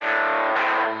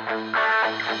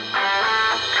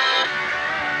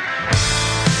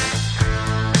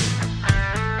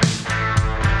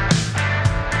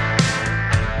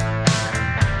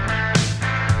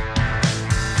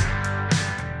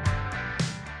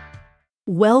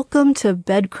Welcome to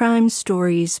Bed Crime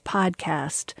Stories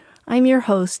podcast. I'm your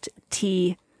host,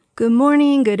 T. Good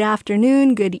morning, good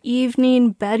afternoon, good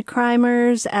evening, bed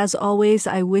crimers. As always,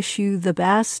 I wish you the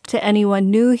best. To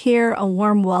anyone new here, a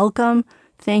warm welcome.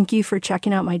 Thank you for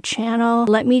checking out my channel.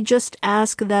 Let me just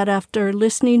ask that after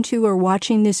listening to or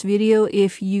watching this video,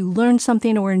 if you learned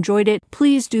something or enjoyed it,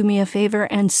 please do me a favor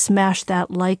and smash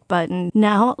that like button.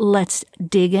 Now, let's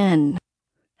dig in.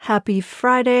 Happy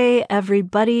Friday,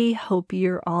 everybody. Hope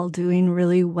you're all doing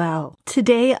really well.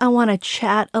 Today, I want to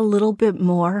chat a little bit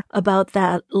more about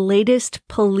that latest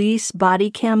police body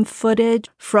cam footage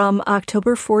from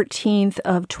October 14th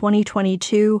of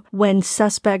 2022 when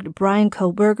suspect Bryan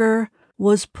Kohberger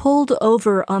was pulled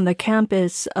over on the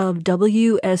campus of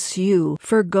WSU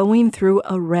for going through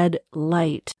a red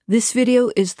light. This video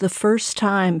is the first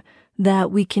time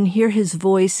that we can hear his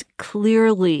voice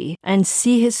clearly and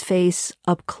see his face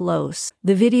up close.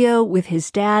 The video with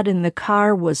his dad in the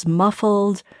car was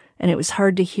muffled, and it was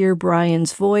hard to hear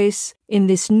Bryan's voice. In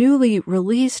this newly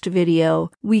released video,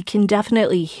 we can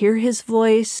definitely hear his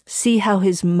voice, see how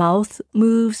his mouth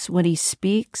moves when he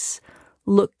speaks,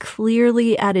 look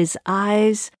clearly at his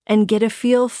eyes, and get a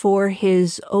feel for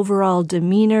his overall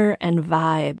demeanor and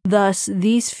vibe. Thus,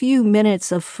 these few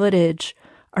minutes of footage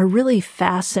are really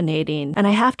fascinating. And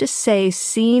I have to say,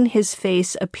 seeing his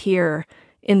face appear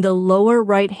in the lower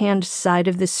right-hand side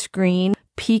of the screen,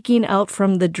 peeking out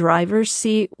from the driver's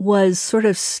seat, was sort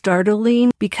of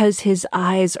startling because his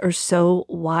eyes are so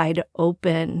wide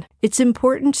open. It's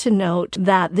important to note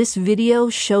that this video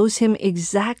shows him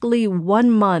exactly 1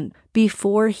 month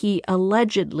before he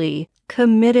allegedly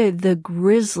committed the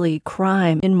grisly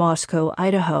crime in Moscow,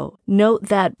 Idaho. Note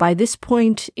that by this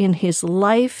point in his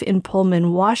life in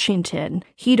Pullman, Washington,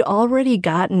 he'd already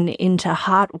gotten into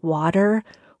hot water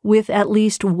with at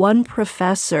least one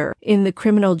professor in the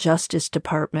criminal justice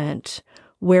department,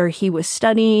 where he was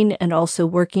studying and also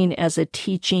working as a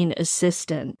teaching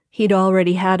assistant. He'd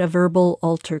already had a verbal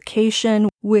altercation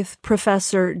with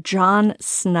Professor John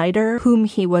Snyder, whom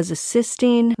he was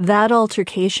assisting. That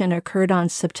altercation occurred on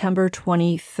September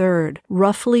 23rd,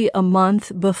 roughly a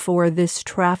month before this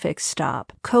traffic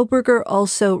stop. Kohberger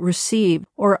also received,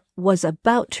 or was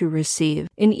about to receive,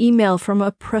 an email from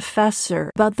a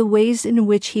professor about the ways in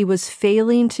which he was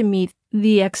failing to meet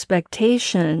the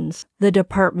expectations the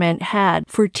department had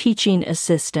for teaching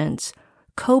assistants.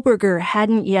 Kohberger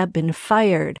hadn't yet been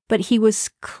fired, but he was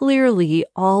clearly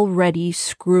already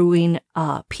screwing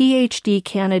up. PhD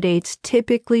candidates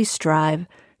typically strive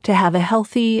to have a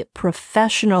healthy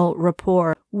professional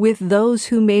rapport with those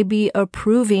who may be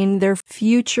approving their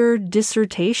future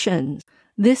dissertations.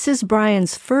 This is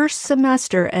Bryan's first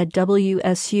semester at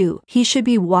WSU. He should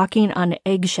be walking on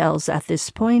eggshells at this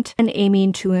point and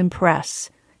aiming to impress.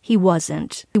 He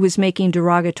wasn't. He was making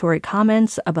derogatory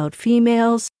comments about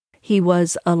females. He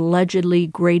was allegedly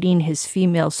grading his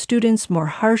female students more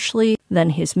harshly than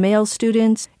his male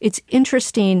students. It's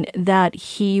interesting that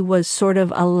he was sort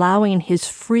of allowing his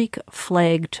freak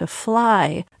flag to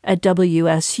fly at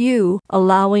WSU,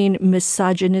 allowing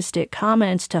misogynistic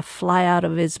comments to fly out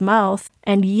of his mouth.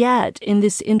 And yet, in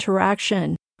this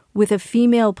interaction with a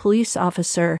female police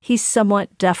officer, he's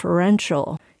somewhat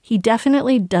deferential. He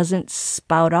definitely doesn't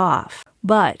spout off,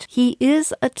 but he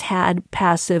is a tad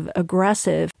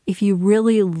passive-aggressive if you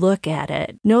really look at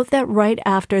it. Note that right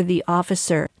after the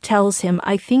officer tells him,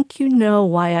 "I think you know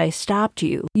why I stopped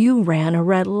you. You ran a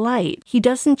red light." He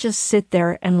doesn't just sit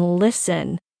there and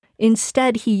listen.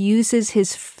 Instead, he uses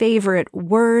his favorite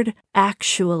word,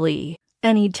 actually,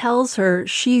 and he tells her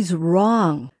she's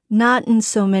wrong. Not in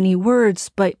so many words,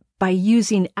 but by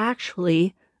using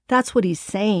actually. That's what he's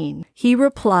saying. He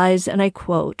replies, and I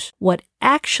quote, "What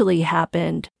actually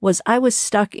happened was I was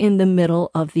stuck in the middle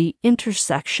of the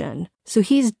intersection." So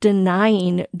he's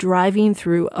denying driving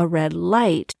through a red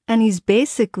light, and he's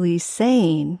basically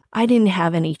saying, "I didn't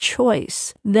have any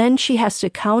choice." Then she has to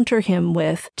counter him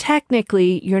with,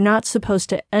 "Technically, you're not supposed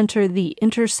to enter the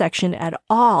intersection at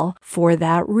all for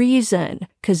that reason,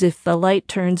 because if the light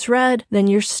turns red, then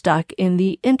you're stuck in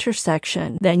the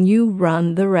intersection. Then you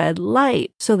run the red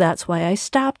light. So that's why I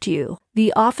stopped you."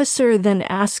 The officer then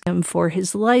asks him for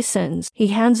his license. He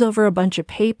hands over a bunch of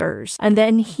papers, and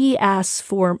then he asks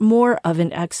for more of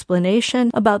an explanation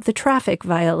about the traffic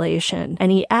violation. And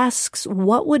he asks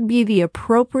what would be the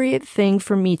appropriate thing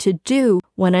for me to do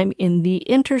when I'm in the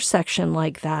intersection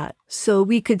like that. So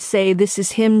we could say this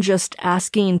is him just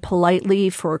asking politely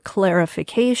for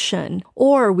clarification,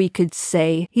 or we could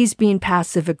say he's being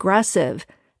passive-aggressive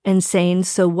and saying,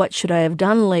 "So what should I have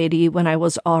done, lady, when I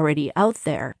was already out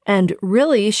there?" And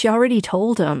really, she already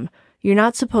told him, You're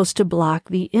not supposed to block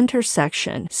the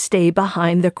intersection. Stay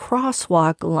behind the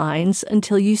crosswalk lines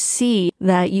until you see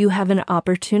that you have an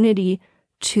opportunity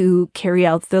to carry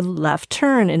out the left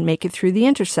turn and make it through the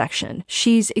intersection.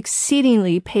 She's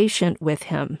exceedingly patient with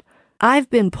him. I've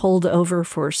been pulled over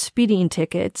for speeding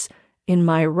tickets in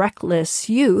my reckless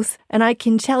youth, and I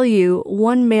can tell you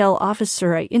one male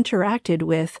officer I interacted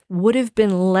with would have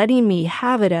been letting me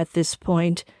have it at this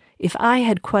point if I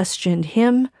had questioned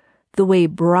him the way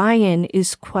Bryan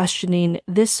is questioning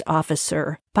this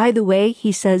officer. By the way,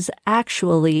 he says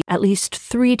actually at least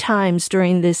 3 times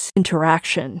during this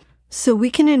interaction. So we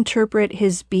can interpret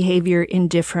his behavior in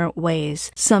different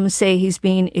ways. Some say he's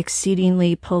being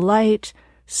exceedingly polite.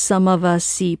 Some of us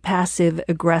see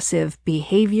passive-aggressive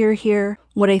behavior here.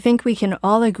 What I think we can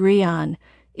all agree on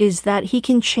is that he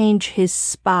can change his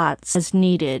spots as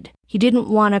needed. He didn't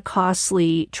want a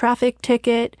costly traffic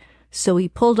ticket, so he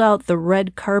pulled out the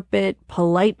red carpet,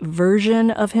 polite version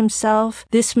of himself.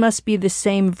 This must be the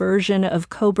same version of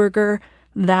Kohberger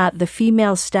that the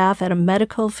female staff at a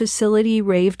medical facility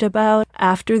raved about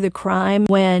after the crime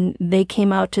when they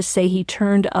came out to say he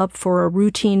turned up for a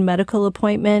routine medical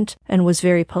appointment and was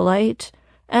very polite.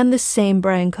 And the same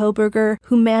Bryan Kohberger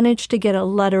who managed to get a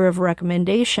letter of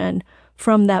recommendation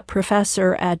from that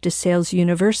professor at DeSales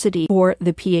University for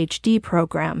the PhD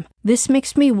program. This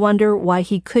makes me wonder why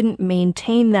he couldn't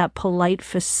maintain that polite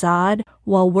facade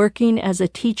while working as a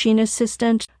teaching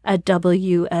assistant at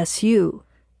WSU.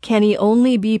 Can he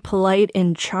only be polite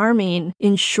and charming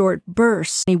in short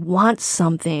bursts? He wants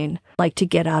something, like to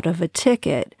get out of a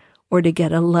ticket or to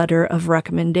get a letter of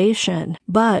recommendation.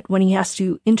 But when he has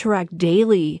to interact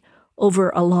daily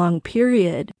over a long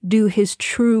period, do his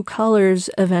true colors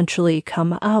eventually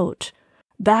come out?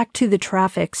 Back to the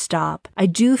traffic stop. I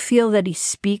do feel that he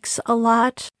speaks a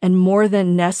lot and more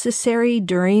than necessary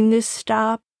during this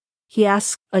stop. He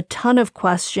asks a ton of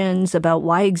questions about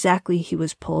why exactly he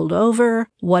was pulled over,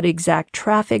 what exact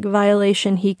traffic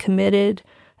violation he committed,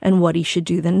 and what he should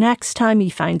do the next time he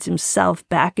finds himself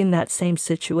back in that same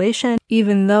situation,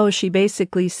 even though she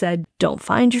basically said, don't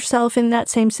find yourself in that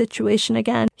same situation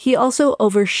again. He also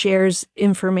overshares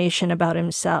information about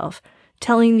himself,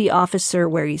 telling the officer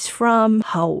where he's from,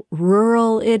 how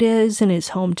rural it is in his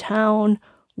hometown,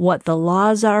 what the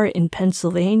laws are in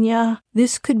Pennsylvania.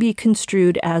 This could be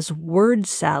construed as word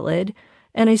salad,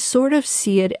 and I sort of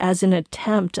see it as an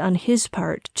attempt on his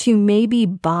part to maybe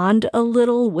bond a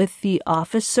little with the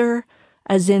officer,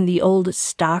 as in the old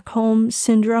Stockholm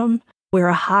syndrome, where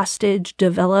a hostage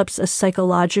develops a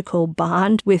psychological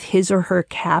bond with his or her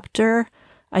captor.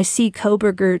 I see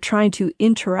Kohberger trying to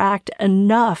interact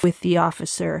enough with the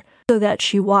officer so that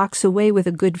she walks away with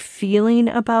a good feeling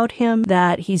about him,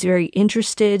 that he's very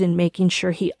interested in making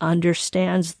sure he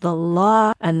understands the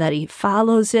law and that he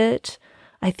follows it.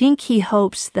 I think he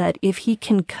hopes that if he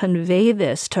can convey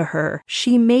this to her,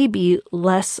 she may be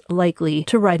less likely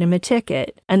to write him a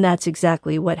ticket. And that's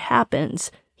exactly what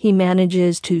happens. He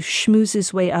manages to schmooze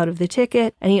his way out of the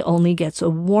ticket, and he only gets a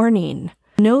warning.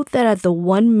 Note that at the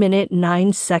 1 minute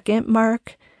 9 second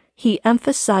mark, he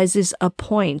emphasizes a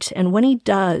point, and when he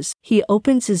does, he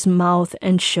opens his mouth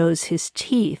and shows his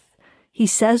teeth. He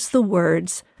says the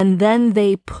words, and then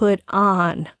they put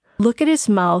on. Look at his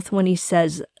mouth when he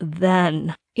says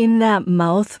then. In that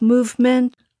mouth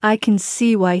movement, I can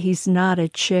see why he's not a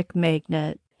chick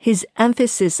magnet. His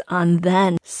emphasis on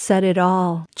then said it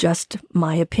all, just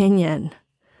my opinion.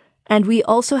 And we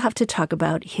also have to talk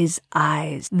about his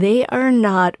eyes. They are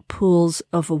not pools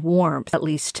of warmth, at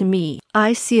least to me.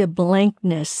 I see a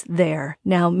blankness there.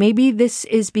 Now, maybe this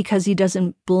is because he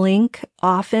doesn't blink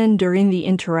often during the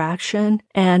interaction,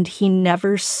 and he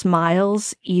never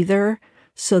smiles either,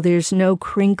 so there's no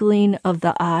crinkling of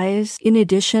the eyes. In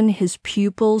addition, his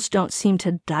pupils don't seem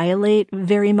to dilate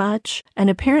very much, and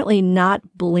apparently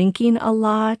not blinking a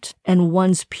lot, and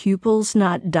one's pupils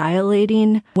not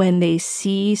dilating when they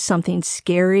see something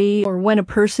scary or when a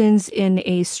person's in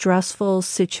a stressful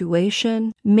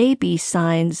situation may be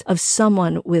signs of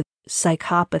someone with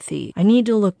psychopathy. I need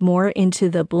to look more into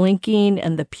the blinking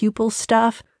and the pupil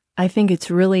stuff. I think it's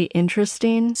really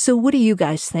interesting. So what do you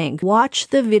guys think? Watch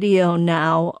the video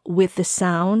now with the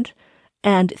sound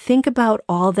and think about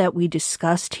all that we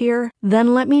discussed here.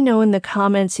 Then let me know in the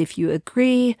comments if you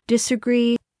agree,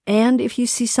 disagree, and if you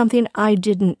see something I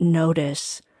didn't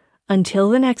notice. Until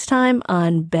the next time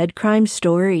on Bed Crime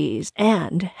Stories,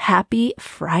 and happy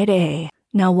Friday.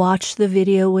 Now watch the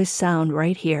video with sound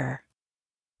right here.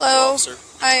 Hello,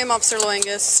 I am Officer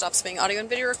Loangus. Stops being audio and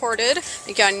video recorded. I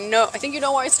think you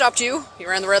know why I stopped you. You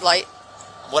ran the red light.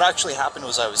 What actually happened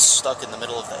was I was stuck in the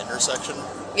middle of the intersection.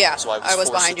 Yeah, so I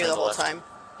was behind you the whole time.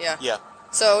 Yeah. Yeah.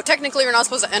 So technically you're not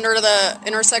supposed to enter the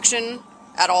intersection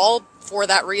at all for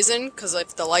that reason, because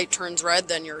if the light turns red,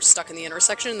 then you're stuck in the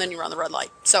intersection, and then you run the red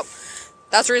light. So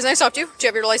that's the reason I stopped you. Do you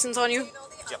have your license on you?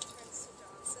 Yep.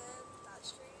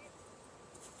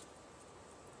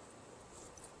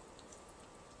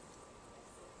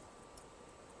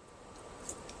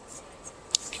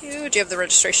 Do you have the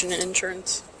registration and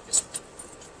insurance? Yes.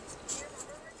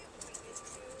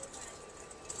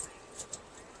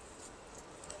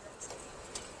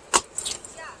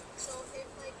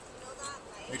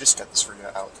 Let me just get this for you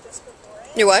out.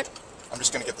 You what? I'm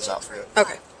just gonna get this out for you.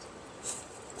 Okay.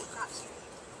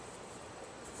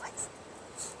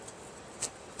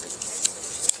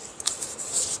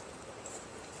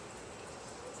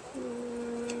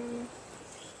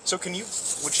 So would you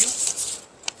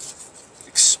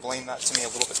explain that to me a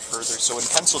little bit further? So in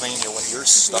Pennsylvania, when you're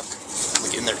stuck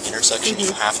like in their intersection,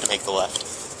 you have to make the left.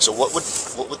 So what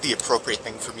would the appropriate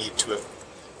thing for me to have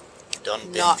done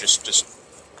been? Just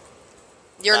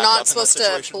You're back up in not that supposed to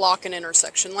situation? block an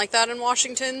intersection like that in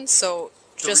Washington, so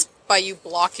just by you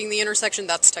blocking the intersection,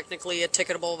 that's technically a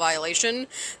ticketable violation,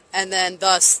 and then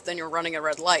you're running a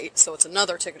red light, so it's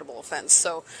another ticketable offense.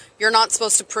 So you're not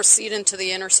supposed to proceed into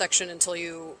the intersection until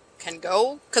you can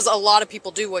go, because a lot of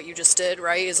people do what you just did,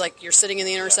 right? Is like you're sitting in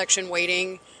the intersection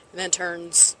waiting, and then it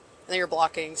turns, and then you're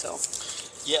blocking, so.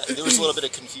 Yeah, there was a little bit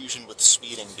of confusion with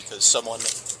speeding because someone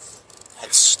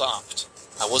had stopped.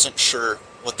 I wasn't sure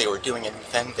what they were doing, and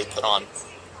then they put on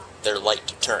their light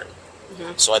to turn.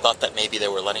 So I thought that maybe they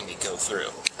were letting me go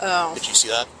through. Oh. Did you see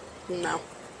that? No.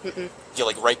 Yeah,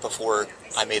 like right before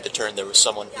I made the turn, there was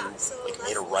someone who like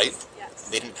made a right.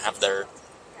 They didn't have their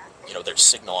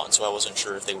signal on, so I wasn't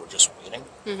sure if they were just waiting.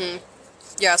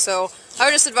 Yeah, so I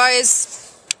would just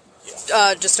advise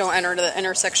just don't enter the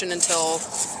intersection until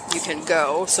you can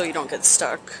go, so you don't get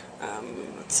stuck.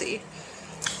 Let's see.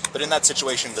 But in that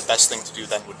situation, the best thing to do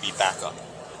then would be back up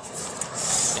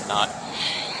and not.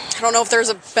 I don't know if there's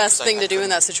a best thing to do in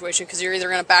that situation, because you're either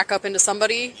going to back up into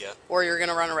somebody or you're going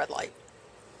to run a red light.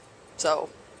 So,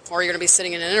 or you're going to be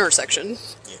sitting in an intersection.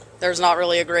 Yeah. There's not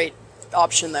really a great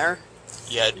option there.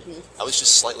 Yeah, I was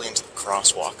just slightly into the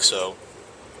crosswalk, so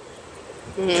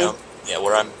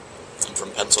where I'm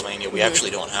from Pennsylvania, we actually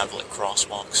don't have like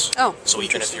crosswalks. Oh, so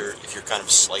even if you're kind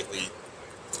of slightly,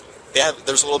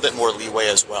 there's a little bit more leeway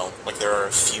as well. Like there are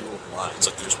a few lines,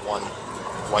 like there's one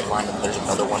white line and there's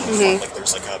another one in front. Like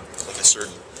there's like a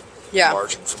certain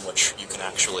margin from which you can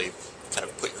actually kind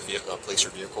of put your vehicle, place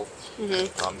your vehicle.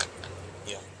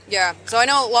 Yeah. So I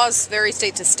know laws vary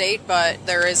state to state, but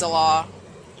there is a law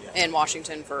in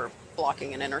Washington for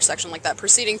blocking an intersection like that,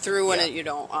 proceeding through when you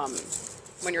don't,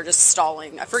 when you're just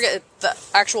stalling. I forget the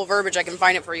actual verbiage. I can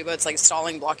find it for you, but it's like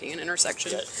stalling, blocking an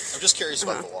intersection. Yeah, I'm just curious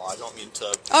about the law. I don't mean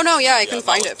to. Oh no, I can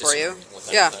find it for you.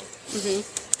 Yeah.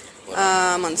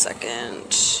 But, 1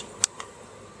 second.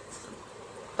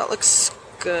 That looks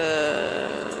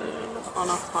good on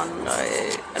a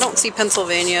Hyundai. I don't see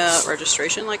Pennsylvania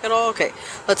registration like at all. Okay,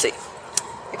 let's see.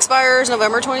 Expires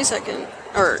November 22nd,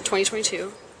 or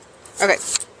 2022. Okay.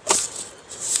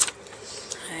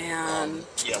 And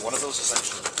one of those is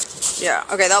actually. yeah,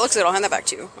 okay, that looks good. I'll hand that back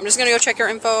to you. I'm just gonna go check your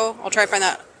info. I'll try to find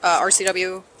that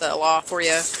RCW, the law for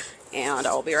you, and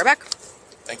I'll be right back.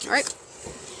 Thank you. All right.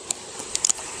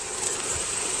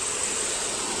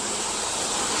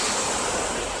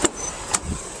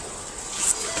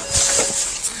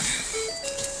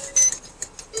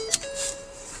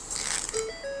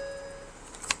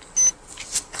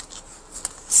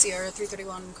 Sierra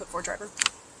 331, code 4 driver.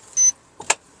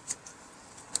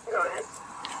 Go ahead.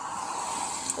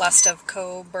 Last of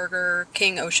Kohberger,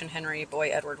 King, Ocean, Henry, Boy,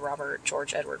 Edward, Robert,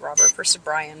 George, Edward, Robert. First of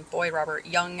Bryan, Boy, Robert,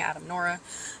 Young, Adam, Nora.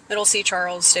 Middle C,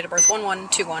 Charles, date of birth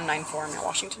 112194, Mount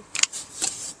Washington.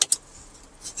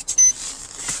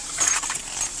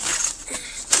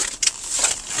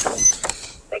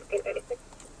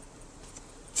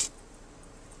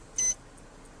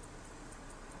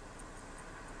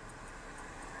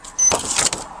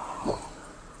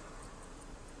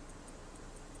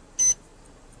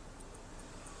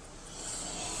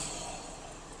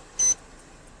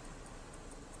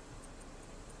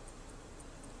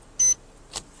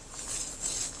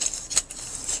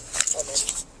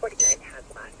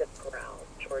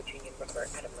 George Union Robert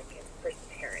Adam Lincoln, first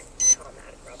parent Tom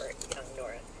Adam Robert Young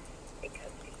Nora in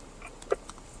custody.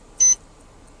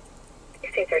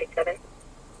 1637.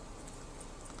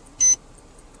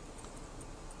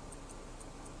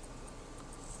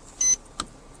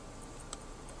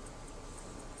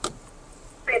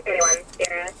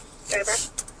 Sierra driver.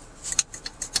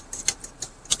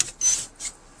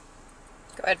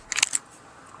 Go ahead.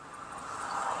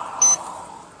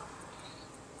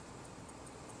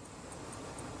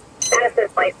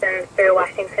 license through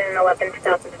Washington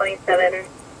 11/2027.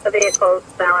 The vehicle is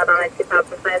valid on a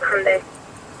 2005 Hyundai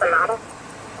Sonata.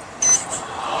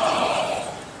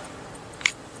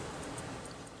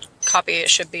 Copy,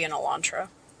 it should be an Elantra.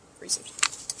 Reason.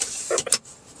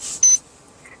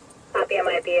 Copy, it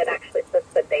might be. It actually says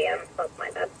sedan, so it's my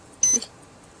bad.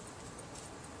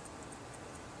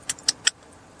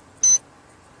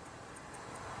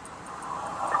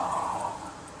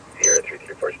 Sierra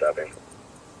 334 stopping.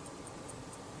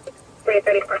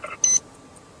 334.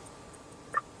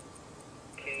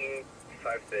 King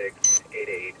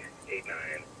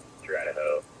 568889 through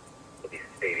Idaho. Will be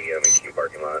Stadium and King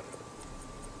parking lot.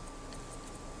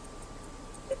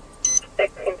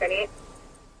 1638.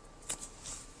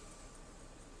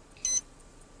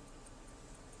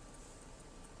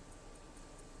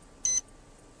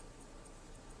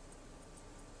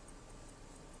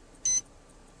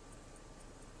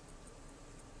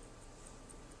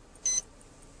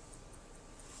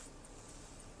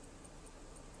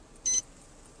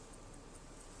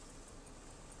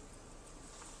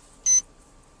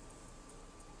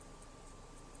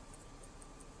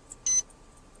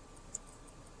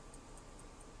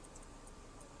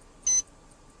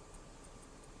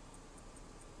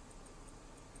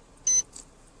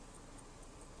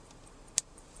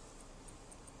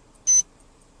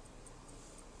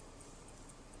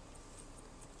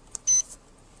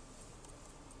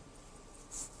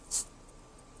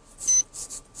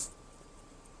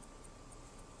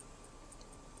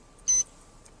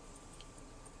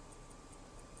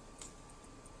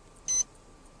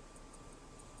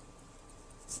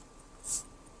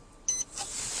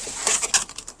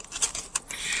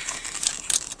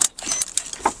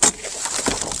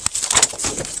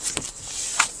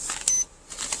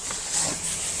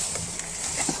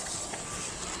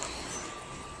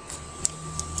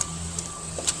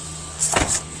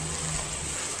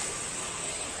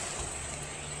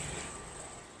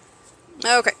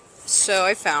 Okay, so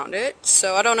I found it.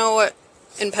 So I don't know what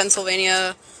in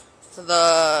Pennsylvania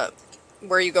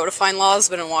where you go to find laws,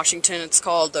 but in Washington it's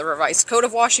called the Revised Code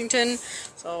of Washington.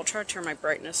 So I'll try to turn my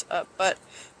brightness up, but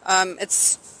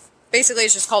it's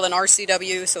just called an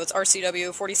RCW. So it's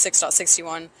RCW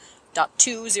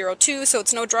 46.61.202. So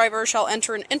it's no driver shall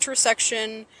enter an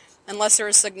intersection unless there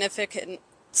is significant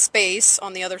space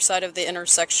on the other side of the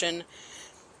intersection.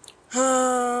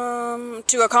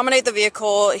 To accommodate the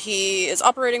vehicle, he is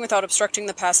operating without obstructing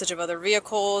the passage of other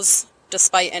vehicles,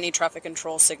 despite any traffic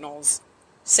control signal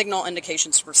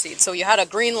indications to proceed. So you had a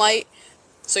green light,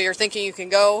 so you're thinking you can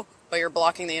go, but you're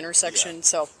blocking the intersection. Yeah.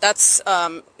 So that's,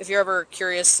 if you're ever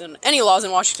curious in any laws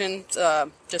in Washington,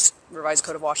 just Revised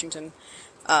Code of Washington.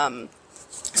 So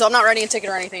I'm not writing a ticket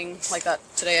or anything like that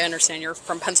today. I understand you're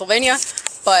from Pennsylvania,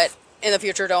 but in the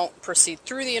future, don't proceed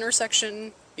through the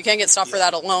intersection. You can't get stopped for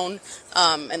that alone,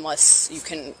 unless you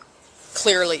can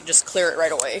clearly just clear it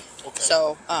right away. Okay.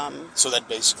 So then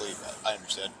basically, I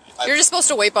understand. You're just supposed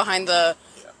to wait behind the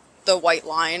white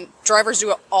line. Drivers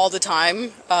do it all the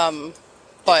time,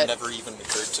 but it never even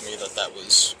occurred to me that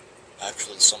was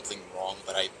actually something wrong.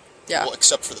 But well,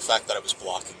 except for the fact that I was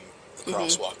blocking the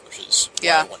crosswalk, which is what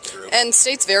I went through. And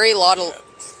states vary a lot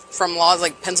from laws.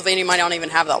 Like Pennsylvania might not even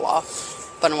have that law,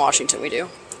 but in Washington we do.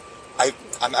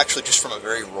 I'm actually just from a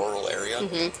very rural area,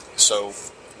 so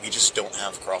we just don't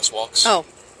have crosswalks. Oh.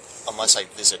 Unless I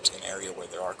visit an area where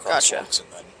there are crosswalks, and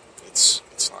then it's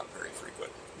not very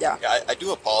frequent. Yeah. I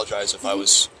do apologize if I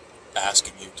was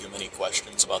asking you too many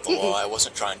questions about the law. I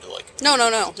wasn't trying to No,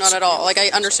 not at all. Like, I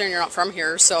understand you're not from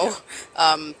here, so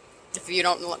if you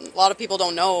don't, a lot of people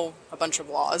don't know a bunch of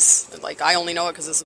laws. Like, I only know it because this